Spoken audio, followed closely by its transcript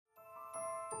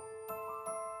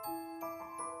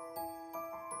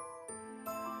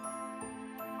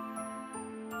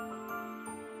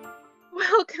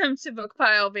Welcome to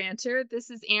Bookpile Banter. This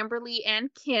is Amberlee and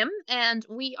Kim, and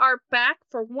we are back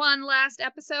for one last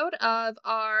episode of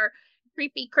our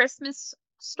creepy Christmas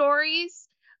stories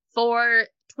for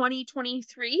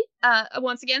 2023.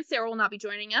 Once again, Sarah will not be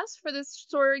joining us for this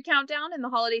story countdown in the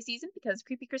holiday season because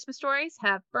creepy Christmas stories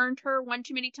have burned her one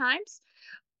too many times.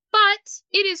 But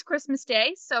it is Christmas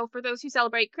Day, so for those who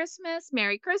celebrate Christmas,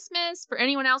 Merry Christmas. For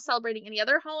anyone else celebrating any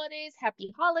other holidays,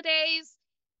 Happy Holidays.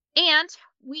 And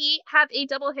we have a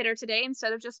double hitter today.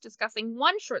 Instead of just discussing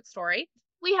one short story,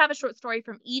 we have a short story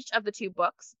from each of the two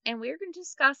books, and we're going to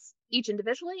discuss each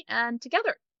individually and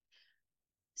together.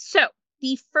 So,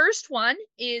 the first one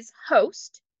is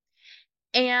Host,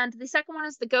 and the second one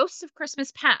is The Ghosts of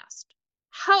Christmas Past.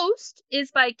 Host is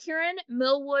by Kiran,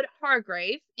 Milwood,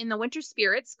 Halgrave in the Winter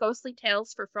Spirits, Ghostly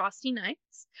Tales for Frosty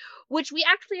Nights, which we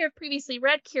actually have previously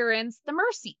read Kiran's The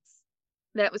Mercies.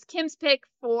 That was Kim's pick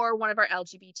for one of our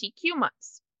LGBTQ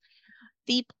months.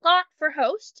 The plot for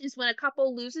Host is when a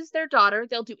couple loses their daughter,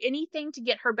 they'll do anything to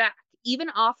get her back, even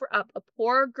offer up a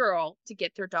poor girl to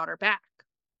get their daughter back.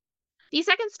 The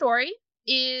second story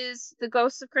is The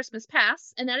Ghosts of Christmas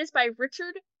Past, and that is by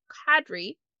Richard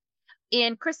Kadrey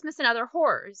in Christmas and Other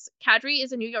Horrors. Kadrey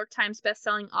is a New York Times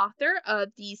bestselling author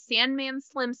of the Sandman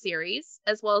Slim series,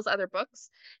 as well as other books.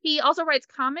 He also writes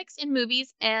comics and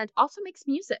movies and also makes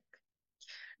music.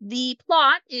 The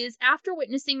plot is after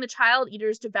witnessing the child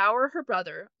eaters devour her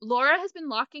brother, Laura has been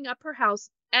locking up her house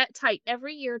at tight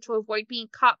every year to avoid being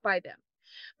caught by them.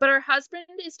 But her husband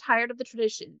is tired of the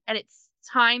tradition, and it's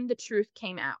time the truth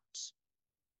came out.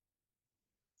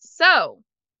 So,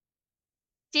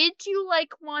 did you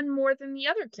like one more than the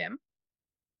other, Kim?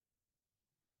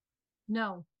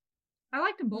 No, I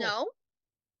liked them both. No?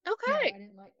 No, Okay.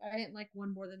 I didn't like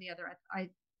one more than the other.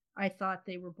 I thought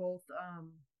they were both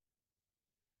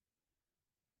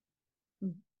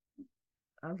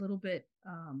a little bit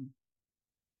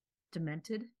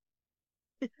demented.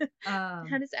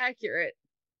 That is accurate.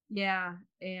 Yeah,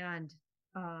 and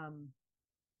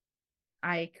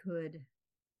I could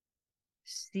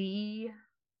see,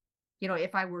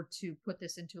 if I were to put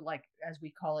this into, like, as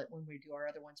we call it when we do our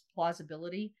other ones,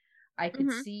 plausibility, I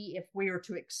could see if we were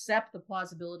to accept the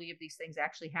plausibility of these things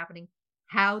actually happening,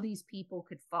 how these people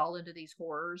could fall into these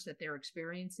horrors that they're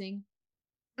experiencing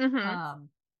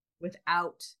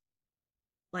without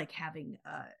like having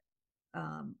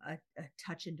a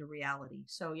touch into reality.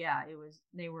 So yeah,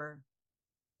 they were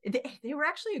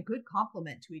actually a good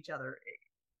complement to each other,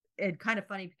 and kind of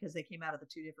funny because they came out of the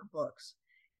two different books,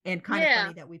 and kind of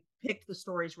funny that we picked the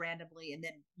stories randomly, and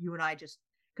then you and I just,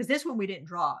 because this one we didn't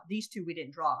draw, these two we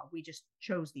didn't draw, we just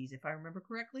chose these, if I remember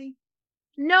correctly.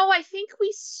 No, I think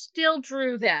we still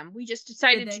drew them. We just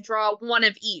decided to draw one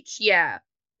of each. Yeah.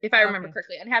 If I remember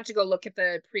correctly. I'd have to go look at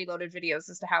the preloaded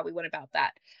videos as to how we went about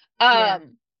that.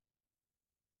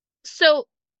 So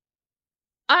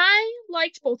I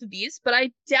liked both of these, but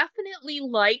I definitely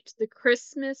liked The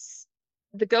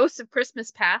Ghosts of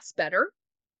Christmas Past better.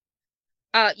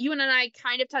 You and I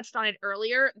kind of touched on it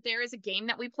earlier. There is a game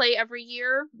that we play every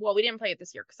year. Well, we didn't play it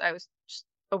this year because I was just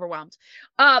overwhelmed.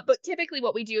 But typically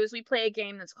what we do is we play a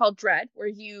game that's called Dread, where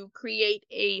you create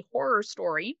a horror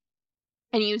story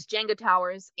and use Jenga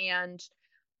towers, and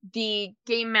the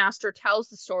game master tells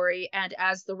the story, and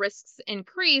as the risks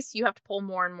increase, you have to pull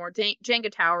more and more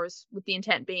Jenga towers, with the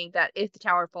intent being that if the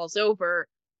tower falls over,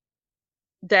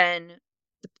 then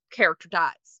the character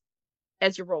dies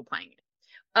as you're role-playing it.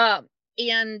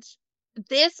 And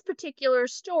this particular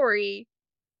story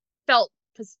felt,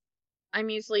 because I'm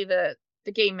usually the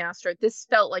game master, this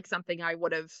felt like something I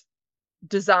would have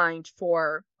designed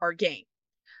for our game.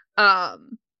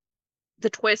 The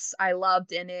twists I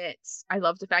loved in it. I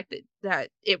loved the fact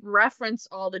that it referenced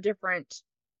all the different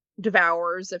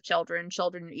devourers of children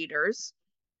eaters.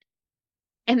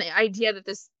 And the idea that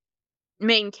this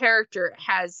main character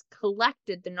has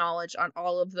collected the knowledge on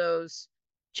all of those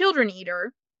children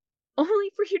eater,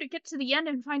 only for you to get to the end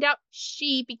and find out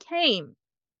she became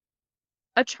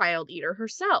a child eater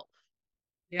herself.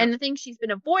 Yep. And the thing she's been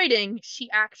avoiding,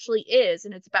 she actually is.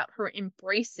 And it's about her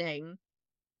embracing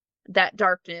that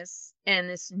darkness and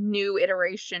this new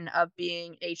iteration of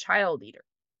being a child eater.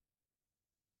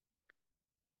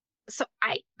 So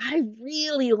I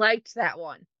really liked that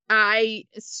one. I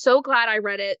so glad I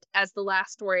read it as the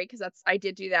last story, because I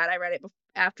did do that. I read it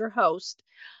after Host.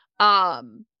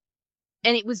 And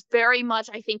it was very much,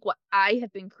 I think, what I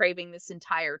have been craving this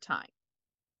entire time.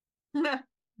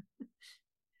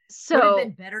 So would it have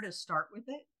been better to start with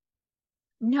it?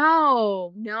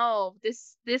 No.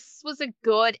 This was a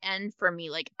good end for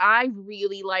me. Like, I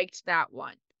really liked that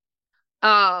one.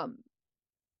 And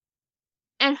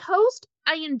Host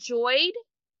I enjoyed,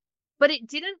 but it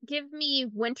didn't give me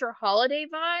winter holiday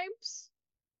vibes.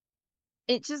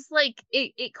 It just like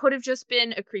it could have just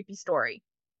been a creepy story,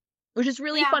 which is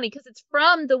really Yeah. funny because it's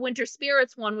from the Winter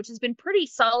Spirits one, which has been pretty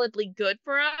solidly good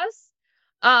for us.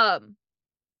 Um,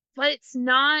 but it's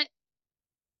not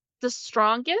the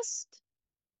strongest.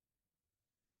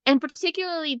 And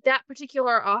particularly that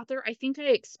particular author, I think I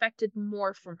expected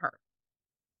more from her.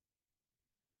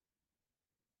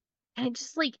 And it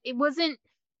just like it wasn't,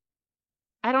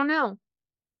 I don't know.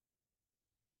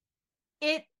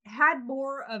 It had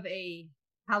more of a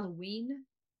Halloween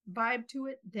vibe to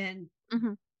it than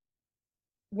Hmm.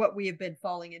 what we have been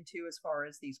falling into as far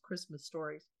as these Christmas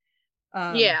stories.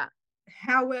 Um, Yeah.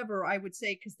 However, I would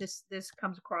say, because this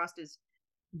comes across as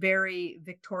very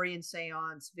Victorian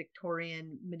seance,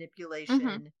 Victorian Hmm.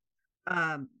 manipulation,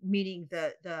 meaning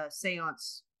the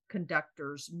seance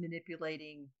conductors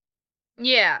manipulating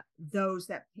Yeah. those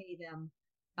that pay them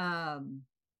um,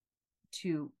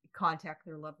 to contact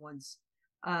their loved ones.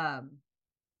 Um,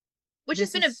 Which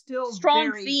has this been is a still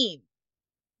strong very, theme.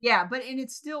 yeah, but and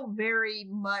it's still very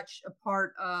much a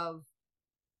part of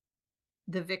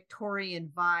the Victorian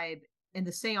vibe, and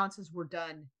the seances were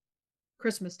done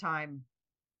Christmas time,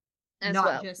 As not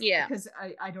well. just Yeah. because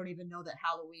I don't even know that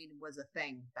Halloween was a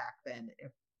thing back then.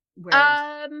 Whereas,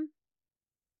 Um,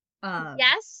 um,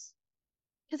 yes,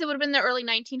 because it would have been the early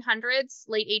 1900s,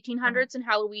 late uh-huh, 1800s, and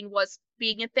Halloween was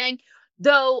being a thing,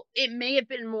 though it may have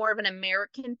been more of an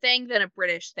American thing than a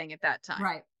British thing at that time.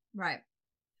 right, right.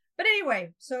 But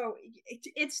anyway, so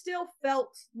it still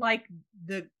felt like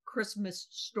the Christmas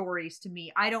stories to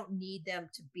me. I don't need them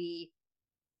to be.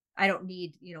 I don't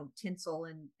need tinsel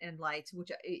and lights, which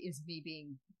is me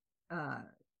being uh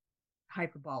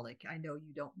hyperbolic. I know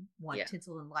you don't want Yeah.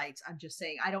 tinsel and lights. I'm just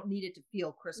saying I don't need it to feel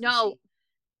No, Christmassy.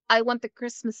 I want the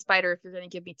Christmas spider if you're going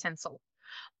to give me tinsel.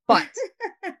 But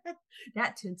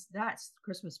That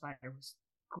Christmas spider was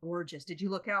gorgeous. Did you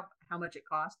look out how much it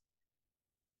cost?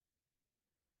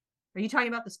 Are you talking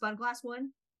about the spun glass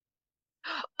one?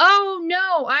 oh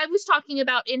no, I was talking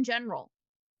about in general.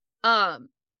 Um,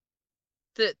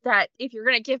 that if you're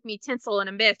going to give me tinsel and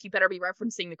a myth, you better be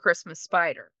referencing the Christmas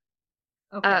spider.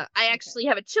 Okay. I Okay. actually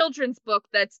have a children's book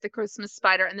that's the Christmas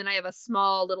spider, and then I have a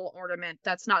small little ornament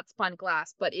that's not spun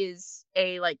glass, but is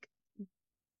a like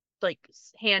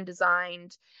hand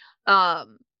designed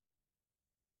um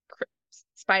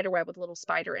spider web with a little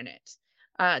spider in it.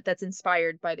 That's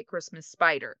inspired by the Christmas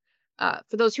spider.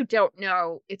 For those who don't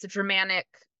know, it's a Germanic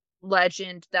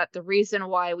legend that the reason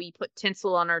why we put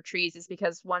tinsel on our trees is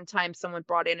because one time someone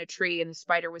brought in a tree and the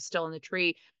spider was still in the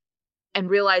tree, and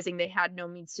realizing they had no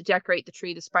means to decorate the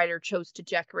tree, the spider chose to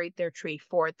decorate their tree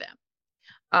for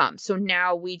them. So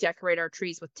now we decorate our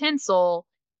trees with tinsel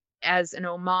as an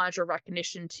homage or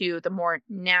recognition to the more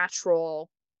natural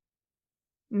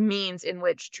means in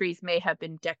which trees may have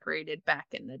been decorated back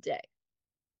in the day.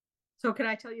 So can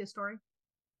I tell you a story?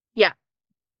 Yeah.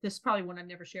 This is probably one I've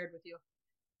never shared with you.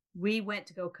 We went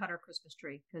to go cut our Christmas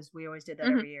tree because we always did that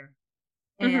Hmm. every year.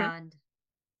 Hmm. And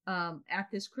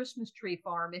at this Christmas tree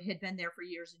farm, it had been there for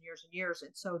years and years and years.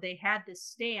 And so they had this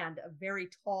stand of very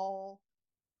tall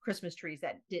Christmas trees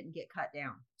that didn't get cut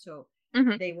down. So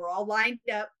Hmm. they were all lined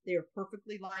up. They were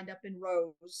perfectly lined up in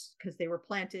rows because they were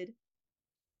planted.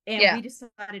 And Yeah. we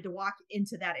decided to walk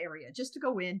into that area just to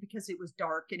go in because it was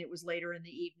dark and it was later in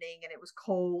the evening and it was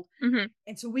cold. Hmm.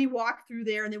 And so we walk through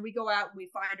there and then we go out and we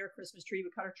find our Christmas tree. We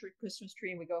cut our Christmas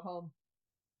tree and we go home.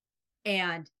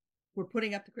 And we're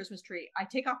putting up the Christmas tree. I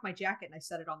take off my jacket and I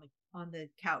set it on the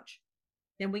couch.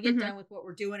 Then we get Hmm. done with what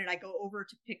we're doing and I go over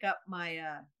to pick up my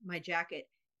jacket.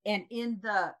 And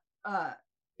uh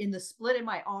in the split in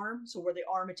my arm, so where the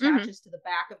arm Hmm. attaches to the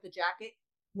back of the jacket,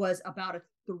 was about a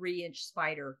 3-inch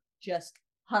spider just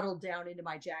huddled down into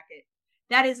my jacket.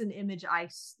 That is an image I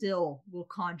still will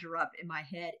conjure up in my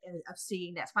head of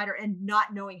seeing that spider and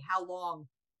not knowing how long,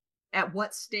 at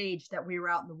what stage that we were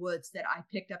out in the woods, that I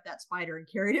picked up that spider and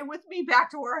carried it with me back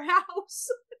to our house.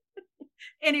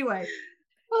 Anyway,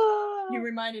 you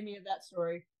reminded me of that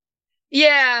story.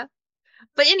 Yeah.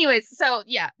 But anyways, so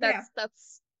yeah, Yeah.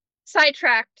 that's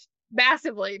sidetracked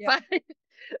massively, Yep. but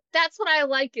that's what I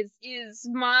like is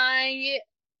my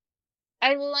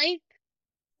I like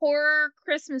horror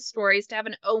Christmas stories to have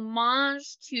an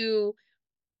homage to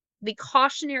the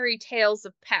cautionary tales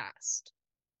of past.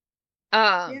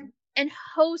 Yeah. And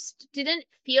Host didn't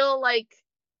feel like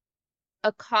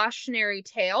a cautionary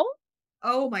tale.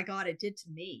 Oh my God, it did to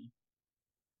me.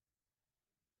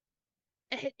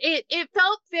 It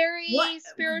felt What very what's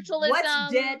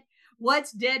spiritualism. dead?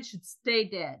 What's dead should stay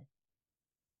dead.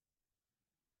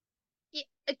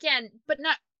 Again, but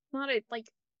not a like.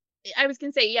 I was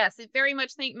gonna say, yes, it very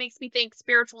much makes me think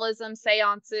spiritualism,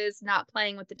 seances, not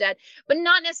playing with the dead, but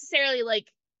not necessarily like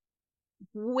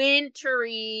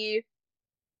wintry.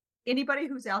 Anybody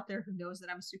who's out there who knows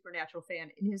that I'm a Supernatural fan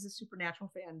and is a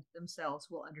Supernatural fan themselves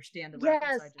will understand the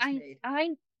reference Yes, I just made.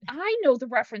 I know the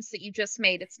reference that you just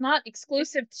made. It's not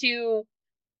exclusive to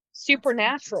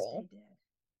Supernatural.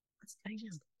 I know.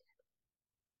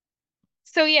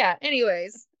 So yeah,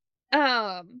 anyways.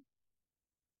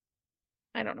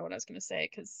 I don't know what I was gonna say,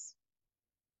 because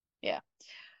yeah.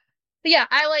 But yeah,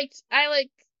 I like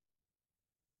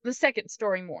the second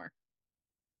story more.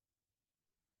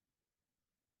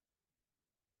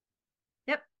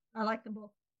 Yep, I like them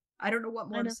both. I don't know what I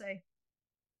more to know. say.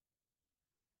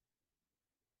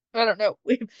 I don't know.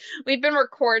 We've been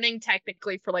recording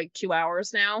technically for like 2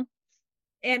 hours now.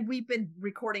 And we've been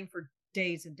recording for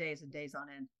days and days and days on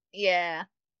end. Yeah.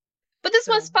 But this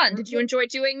was So fun. Did you enjoy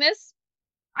doing this?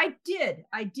 I did.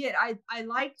 I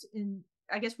liked, and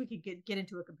I guess we could get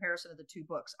into a comparison of the two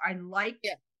books.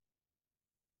 Yeah.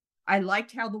 I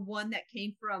liked how the one that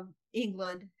came from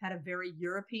England had a very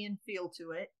European feel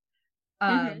to it.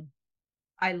 Mm-hmm.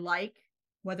 I like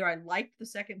whether I liked the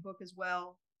second book as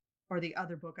well, or the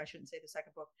other book, I shouldn't say the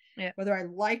second book. Yeah. Whether I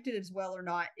liked it as well or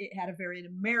not, it had a very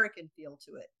American feel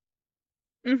to it.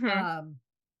 Mm-hmm.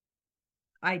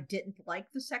 I didn't like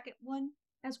the second one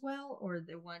as well, or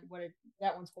the one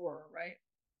that one's horror, right?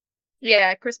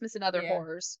 Yeah, Christmas and Other Yeah.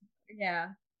 Horrors. Yeah.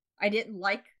 I didn't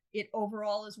like it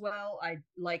overall as well. I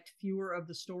liked fewer of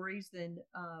the stories than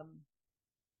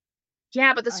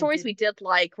Yeah, but the I stories did. we did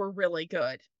like were really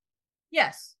good.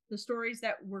 Yes, the stories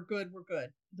that were good were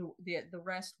good. The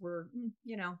rest were,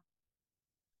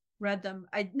 read them.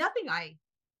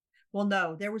 Well,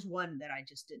 no, there was one that I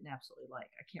just didn't absolutely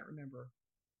like. I can't remember.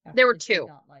 There were Absolutely did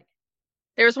two. not like.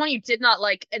 There was one you did not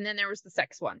like, and then there was the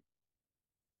sex one.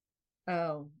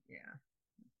 Oh, yeah.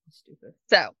 Stupid.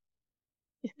 So,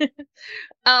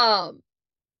 um,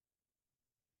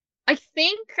 I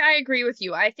think I agree with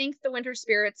you. I think The Winter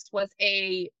Spirits was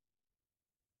a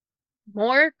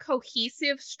more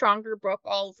cohesive, stronger book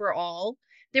overall.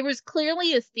 There was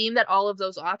clearly a theme that all of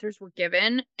those authors were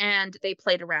given and they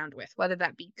played around with, whether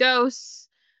that be ghosts,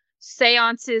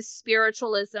 seances,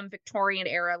 spiritualism, Victorian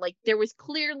era. Like there was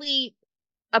clearly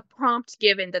a prompt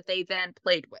given that they then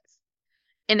played with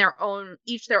in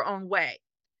each their own way.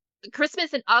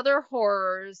 Christmas and Other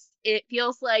Horrors, it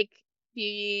feels like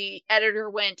the editor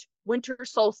went winter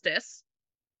solstice.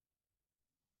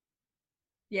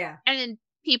 Yeah. And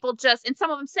people just, and some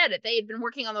of them said it, they had been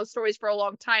working on those stories for a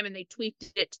long time and they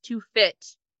tweaked it to fit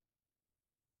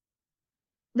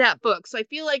that book. So I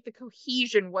feel like the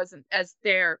cohesion wasn't as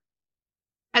there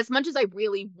as much as I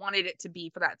really wanted it to be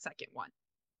for that second one.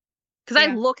 Because I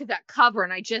Yeah. look at that cover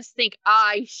and I just think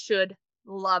I should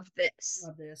love this.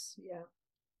 Love this. Yeah.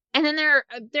 And then there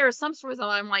are some stories that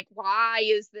I'm like, why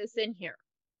is this in here?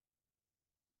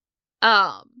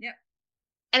 Yeah.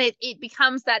 And it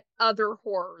becomes that other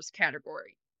horrors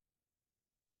category.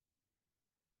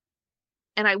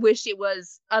 And I wish it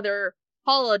was other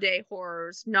holiday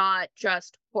horrors, not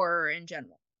just horror in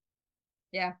general.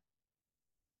 Yeah.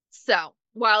 So,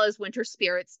 while as Winter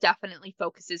Spirits definitely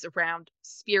focuses around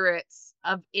spirits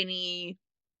of any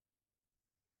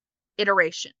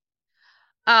iteration.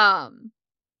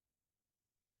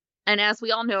 And as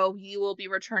we all know, you will be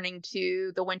returning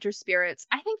to the Winter Spirits.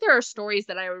 I think there are stories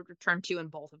that I would return to in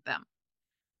both of them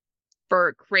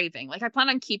for craving. Like I plan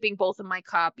on keeping both of my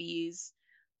copies,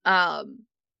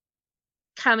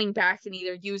 coming back and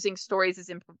either using stories as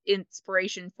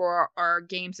inspiration for our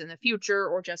games in the future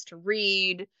or just to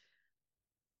read.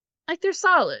 Like they're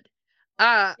solid.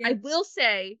 Yeah. I will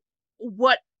say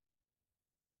what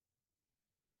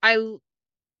I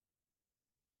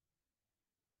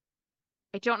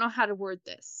don't know how to word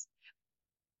this.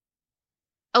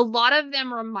 A lot of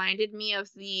them reminded me of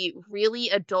the really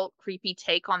adult, creepy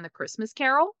take on the Christmas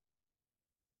Carol,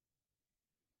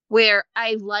 where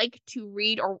I like to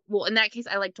read, or, well, in that case,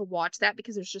 I like to watch that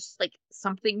because there's just like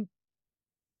something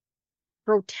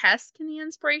grotesque in the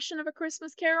inspiration of A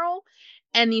Christmas Carol.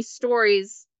 And these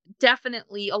stories,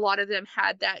 definitely, a lot of them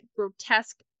had that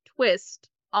grotesque twist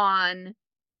on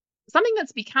something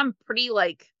that's become pretty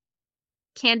like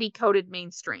candy coated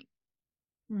mainstream.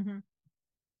 Mm-hmm.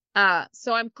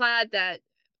 So I'm glad that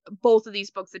both of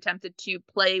these books attempted to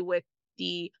play with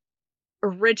the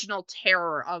original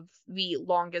terror of the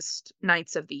longest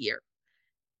nights of the year.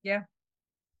 Yeah.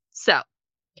 So,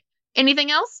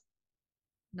 anything else?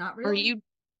 Not Or are really. you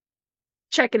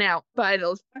checking out by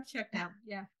those? I've checked out.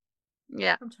 Yeah.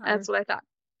 Yeah, I'm tired. that's what I thought. I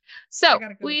So,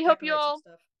 gotta go we hope you decorate some all,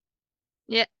 stuff.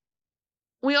 yeah,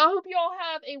 We all hope you all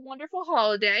have a wonderful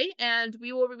holiday, and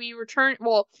we will be returning.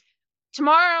 Well,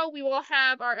 tomorrow we will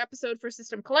have our episode for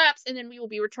System Collapse, and then we will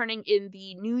be returning in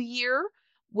the new year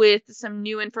with some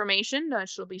new information that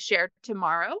shall be shared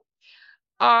tomorrow.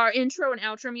 Our intro and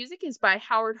outro music is by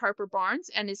Howard Harper Barnes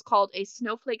and is called A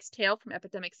Snowflake's Tale from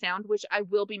Epidemic Sound, which I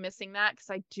will be missing that because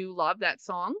I do love that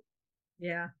song.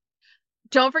 Yeah.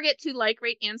 Don't forget to like,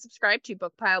 rate, and subscribe to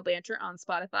Bookpile Banter on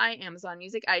Spotify, Amazon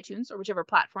Music, iTunes, or whichever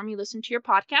platform you listen to your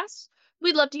podcasts.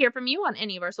 We'd love to hear from you on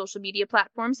any of our social media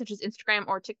platforms, such as Instagram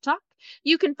or TikTok.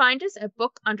 You can find us at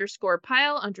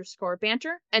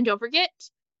book_pile_banter. And don't forget,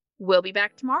 we'll be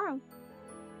back tomorrow.